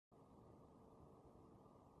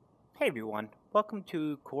Hey everyone, welcome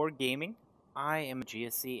to Core Gaming. I am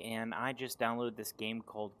Aegesi and I just downloaded this game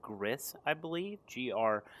called GRIS, I believe.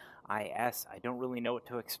 G-R-I-S. I don't really know what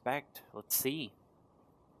to expect. Let's see.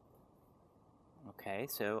 Okay,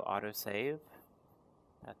 so autosave.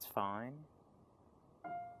 That's fine.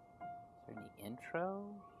 Is there any intro?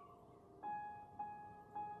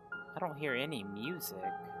 I don't hear any music.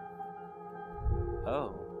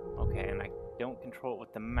 Oh, okay, and I don't control it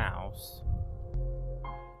with the mouse.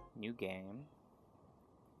 New game.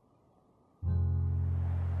 Oh,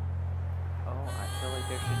 I feel like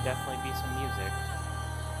there should definitely be some music.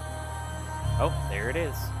 Oh, there it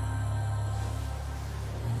is.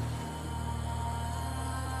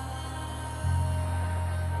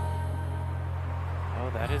 Oh,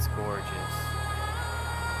 that is gorgeous.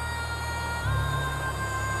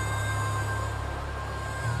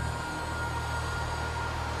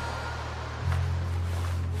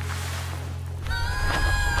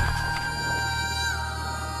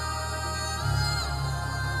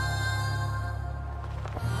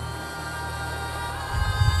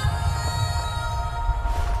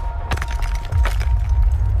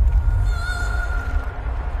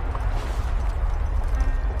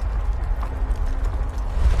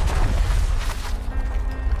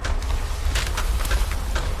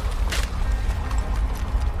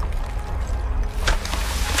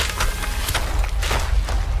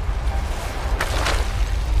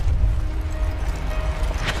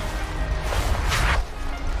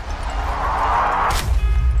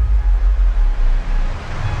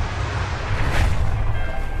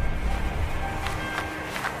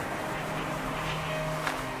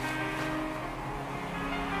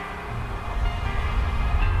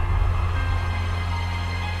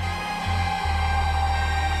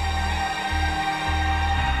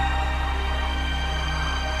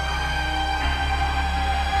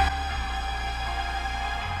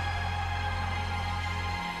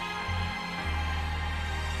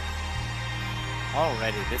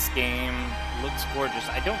 Alrighty, this game looks gorgeous.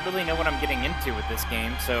 I don't really know what I'm getting into with this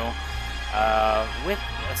game, so with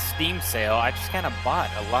a Steam sale, I just kind of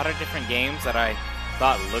bought a lot of different games that I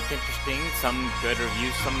thought looked interesting, some good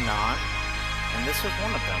reviews, some not, and this was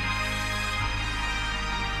one of them.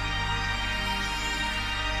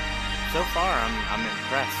 So far, I'm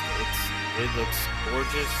impressed. It looks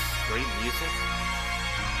gorgeous, great music.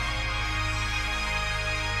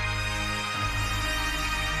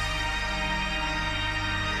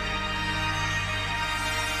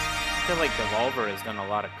 I feel like Devolver has done a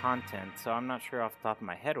lot of content, so I'm not sure off the top of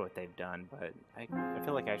my head what they've done, but I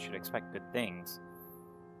feel like I should expect good things.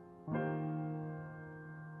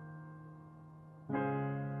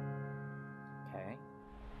 Okay.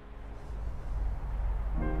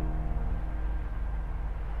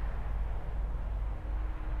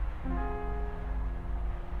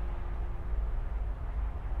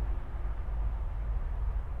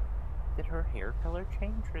 Did her hair color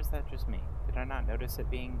change, or is that just me? Did I not notice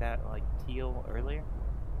it being that, like, teal earlier?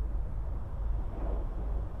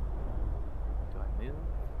 Do I move?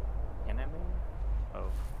 Can I move?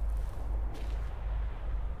 Oh.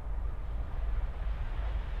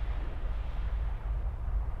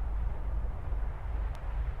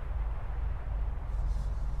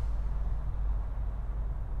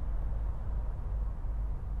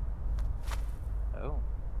 Oh.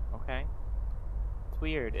 Okay. It's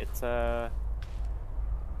weird. It's,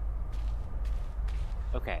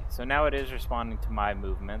 Okay, so now it is responding to my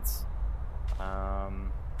movements. I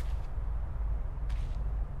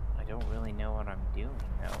don't really know what I'm doing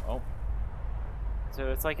though. Oh.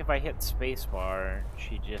 So it's like if I hit spacebar,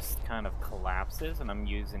 she just kind of collapses, and I'm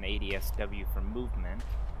using ADSW for movement.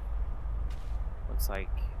 Looks like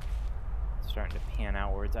it's starting to pan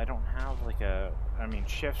outwards. I don't have like I mean,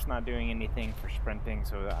 shift's not doing anything for sprinting,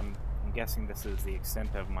 so I'm guessing this is the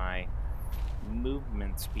extent of my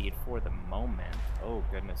movement speed for the moment. Oh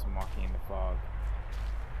goodness, I'm walking in the fog.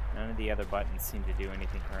 None of the other buttons seem to do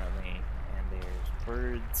anything currently. And there's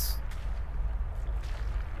birds.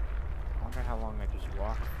 I wonder how long I just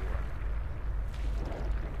walked for.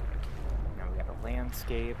 Now we got a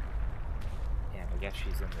landscape. And I guess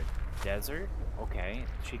she's in the desert. Okay,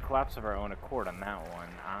 she collapsed of her own accord on that one.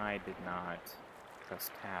 I did not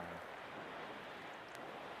press tab.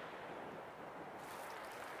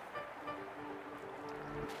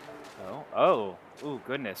 Oh, ooh,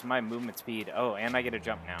 goodness, my movement speed. Oh, and I get a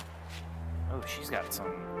jump now. Oh, she's got some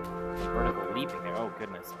vertical leaping there. Oh,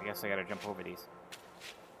 goodness, I guess I gotta jump over these.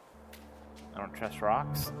 I don't trust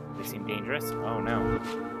rocks. They seem dangerous. Oh, no.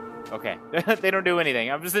 Okay, they don't do anything.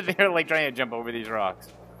 I'm just sitting there, like, trying to jump over these rocks.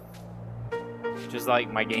 Just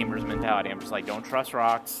like my gamer's mentality. I'm just like, don't trust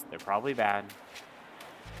rocks. They're probably bad.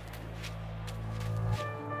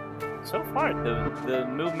 so far, the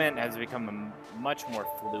movement has become much more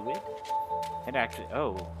fluid. It actually...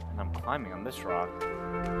 Oh, and I'm climbing on this rock.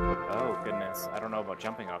 Oh, goodness. I don't know about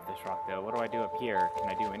jumping off this rock, though. What do I do up here? Can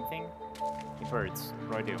I do anything? Hey, birds.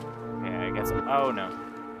 What do I do? Okay, I guess... Oh, no.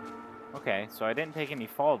 Okay, so I didn't take any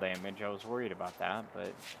fall damage. I was worried about that, but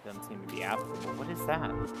it doesn't seem to be applicable. What is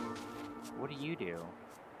that? What do you do?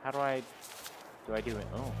 How do I... Do I do it?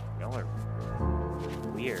 Oh, y'all are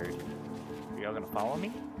weird. Are y'all gonna follow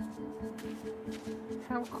me?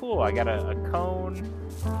 How cool. I got a cone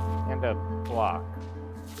and a block.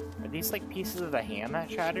 Are these like pieces of the hand that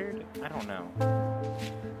shattered? I don't know.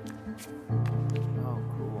 Oh,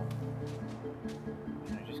 cool.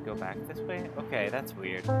 Can I just go back this way? Okay, that's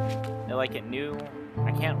weird. Like it knew...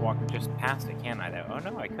 I can't walk just past it, can I, though? Oh,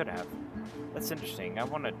 no, I could have. That's interesting. I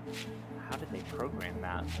want to... How did they program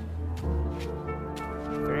that?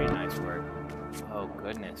 Very nice work. Oh,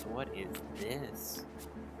 goodness. What is this?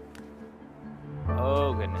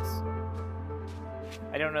 Oh, goodness.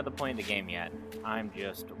 I don't know the point of the game yet. I'm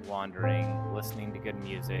just wandering, listening to good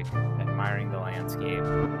music, admiring the landscape.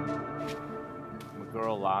 I'm a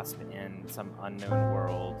girl lost in some unknown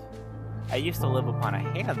world. I used to live upon a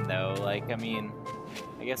hand, though. Like, I mean,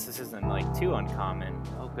 I guess this isn't, like, too uncommon.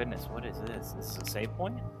 Oh, goodness. What is this? This is a save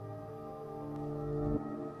point?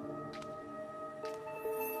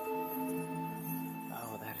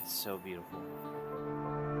 So beautiful.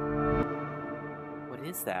 What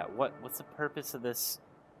is that? What's the purpose of this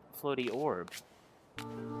floaty orb?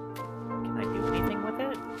 Can I do anything with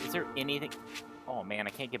it? Is there anything? Oh man, I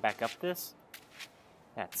can't get back up this?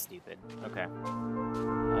 That's stupid. Okay.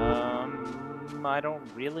 I don't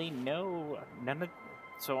really know.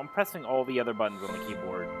 So I'm pressing all the other buttons on the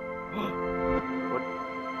keyboard.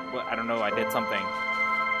 What? I don't know. I did something.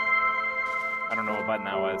 I don't know what button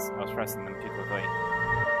that was. I was pressing them too quickly.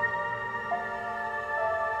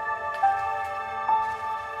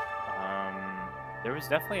 There was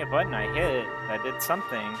definitely a button I hit that did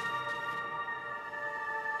something.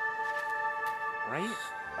 Right?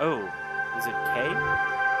 Oh, is it K?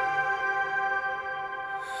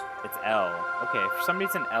 It's L. Okay, for some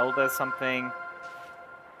reason L does something.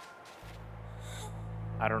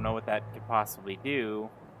 I don't know what that could possibly do.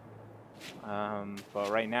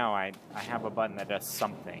 But right now I have a button that does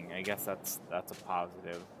something. I guess that's a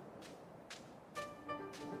positive.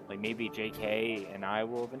 Like maybe JK and I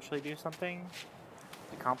will eventually do something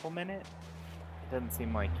to complement it. It doesn't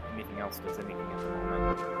seem like anything else does anything at the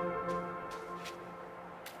moment.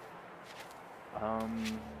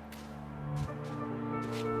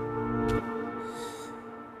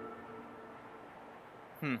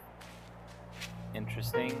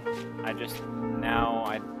 Interesting. Now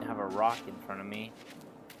I have a rock in front of me.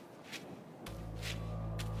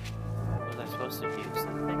 Was I supposed to do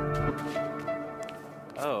something?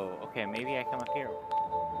 Oh, okay, maybe I come up here.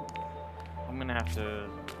 I'm gonna have to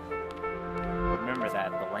remember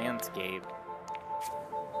that the landscape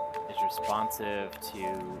is responsive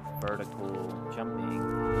to vertical jumping.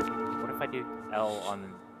 What if I do L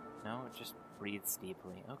on... No, it just breathes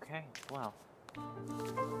deeply. Okay, well.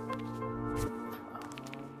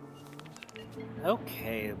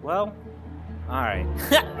 Okay, well. Alright.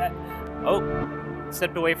 Oh,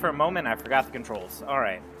 stepped away for a moment, I forgot the controls.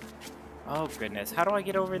 Alright. Oh, goodness. How do I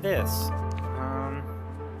get over this?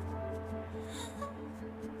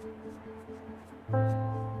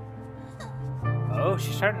 Oh,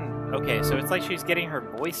 she's starting... Okay, so it's like she's getting her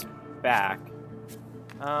voice back.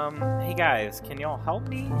 Hey guys, can y'all help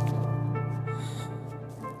me?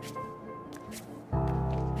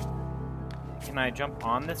 Can I jump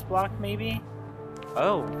on this block, maybe?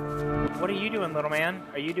 Oh, what are you doing, little man?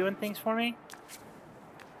 Are you doing things for me?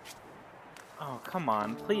 Oh, come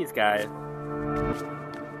on, please, guys.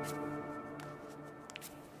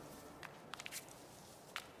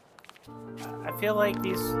 I feel like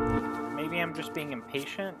these... Maybe I'm just being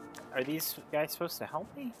impatient. Are these guys supposed to help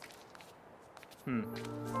me?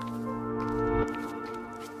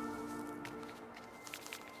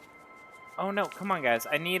 Oh no, come on guys.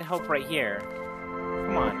 I need help right here.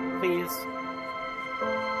 Come on, please.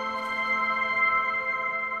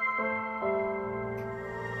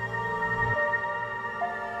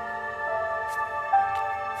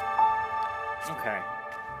 Okay.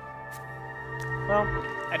 Well,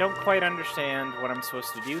 I don't quite understand what I'm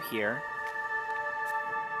supposed to do here.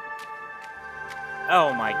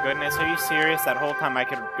 Oh my goodness, are you serious? That whole time I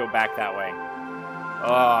could go back that way.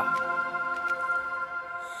 Ugh.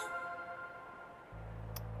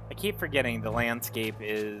 I keep forgetting the landscape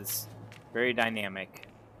is very dynamic.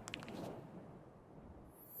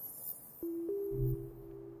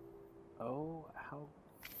 Oh, how...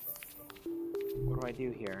 What do I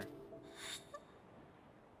do here?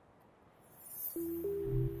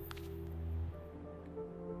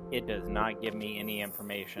 It does not give me any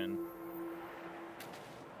information.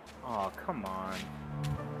 Oh, come on.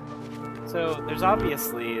 So, there's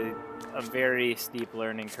obviously a very steep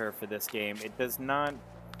learning curve for this game. It does not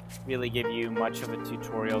really give you much of a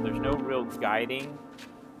tutorial. There's no real guiding,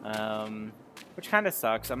 which kind of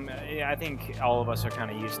sucks. I think all of us are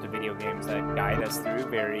kind of used to video games that guide us through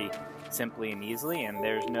very simply and easily, and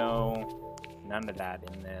there's none of that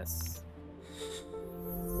in this.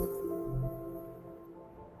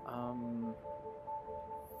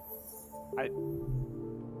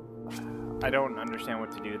 I don't understand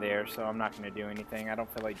what to do there, so I'm not going to do anything. I don't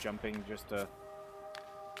feel like jumping just to...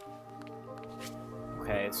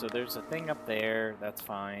 Okay, so there's a thing up there. That's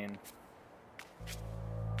fine.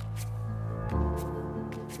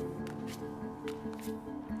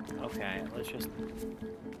 Okay, let's just...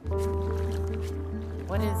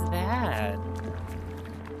 What is that?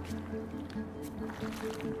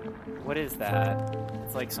 What is that?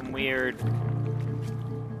 It's like some weird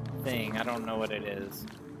thing. I don't know what it is.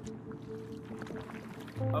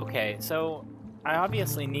 Okay, so I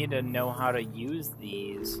obviously need to know how to use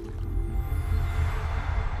these.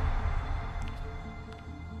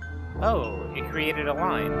 Oh, it created a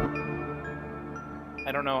line.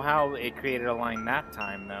 I don't know how it created a line that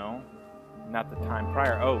time, though. Not the time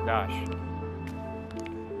prior. Oh, gosh.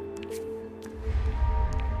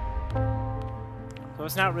 So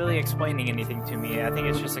it's not really explaining anything to me. I think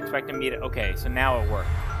it's just expecting me to... Okay, so now it worked.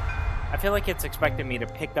 I feel like it's expecting me to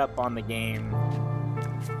pick up on the game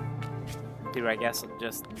through, I guess,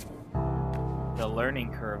 just the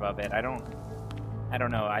learning curve of it. I don't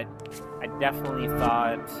know. I definitely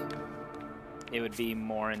thought it would be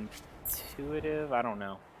more intuitive. I don't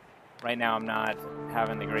know. Right now, I'm not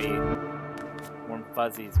having the great warm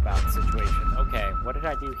fuzzies about the situation. Okay, what did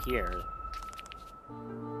I do here?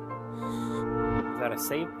 Is that a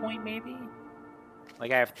save point, maybe?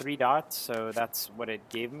 Like, I have 3 dots, so that's what it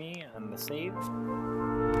gave me on the save.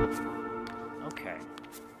 Okay.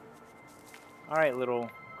 Alright, little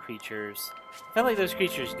creatures. I feel like those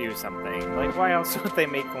creatures do something. Like, why else would they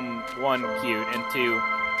make them, 1, cute, and 2,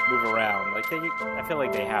 move around? Like, I feel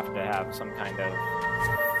like they have to have some kind of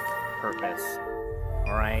purpose.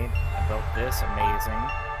 Alright, I built this. Amazing.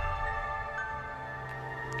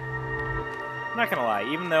 I'm not gonna lie,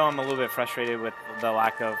 even though I'm a little bit frustrated with the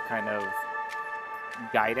lack of kind of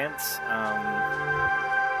guidance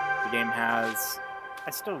the game has,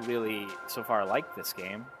 I still really, so far, like this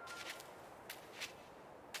game.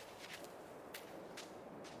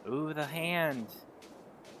 Ooh, the hand.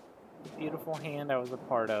 The beautiful hand I was a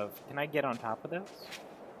part of. Can I get on top of this?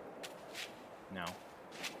 No.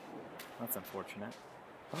 That's unfortunate.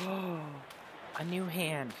 Oh, a new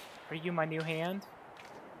hand. Are you my new hand?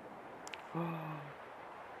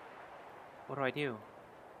 What do I do?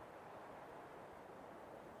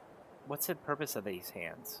 What's the purpose of these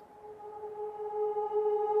hands?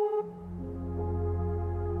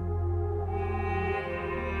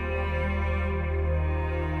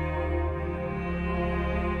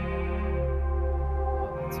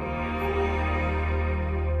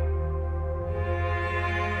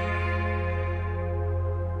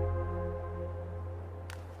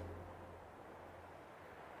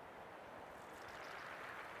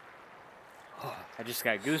 I just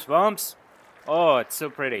got goosebumps. Oh, it's so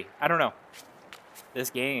pretty. I don't know.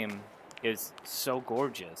 This game is so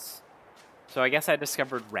gorgeous. So I guess I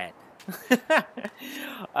discovered red.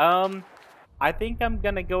 I think I'm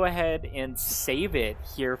gonna go ahead and save it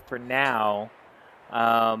here for now,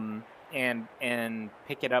 and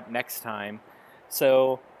pick it up next time.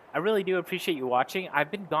 So I really do appreciate you watching.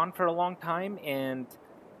 I've been gone for a long time, and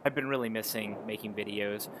I've been really missing making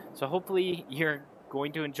videos. So hopefully you're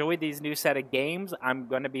going to enjoy these new set of games. I'm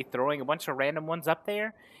going to be throwing a bunch of random ones up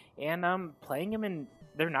there, and playing them, and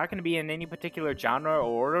they're not going to be in any particular genre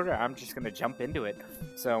or order. I'm just going to jump into it.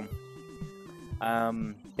 So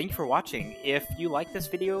thank you for watching. If you like this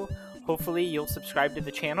video, hopefully you'll subscribe to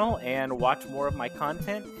the channel and watch more of my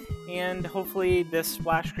content, and hopefully this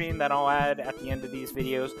splash screen that I'll add at the end of these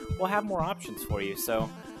videos will have more options for you. So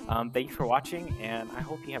thank you for watching, and I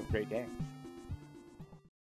hope you have a great day.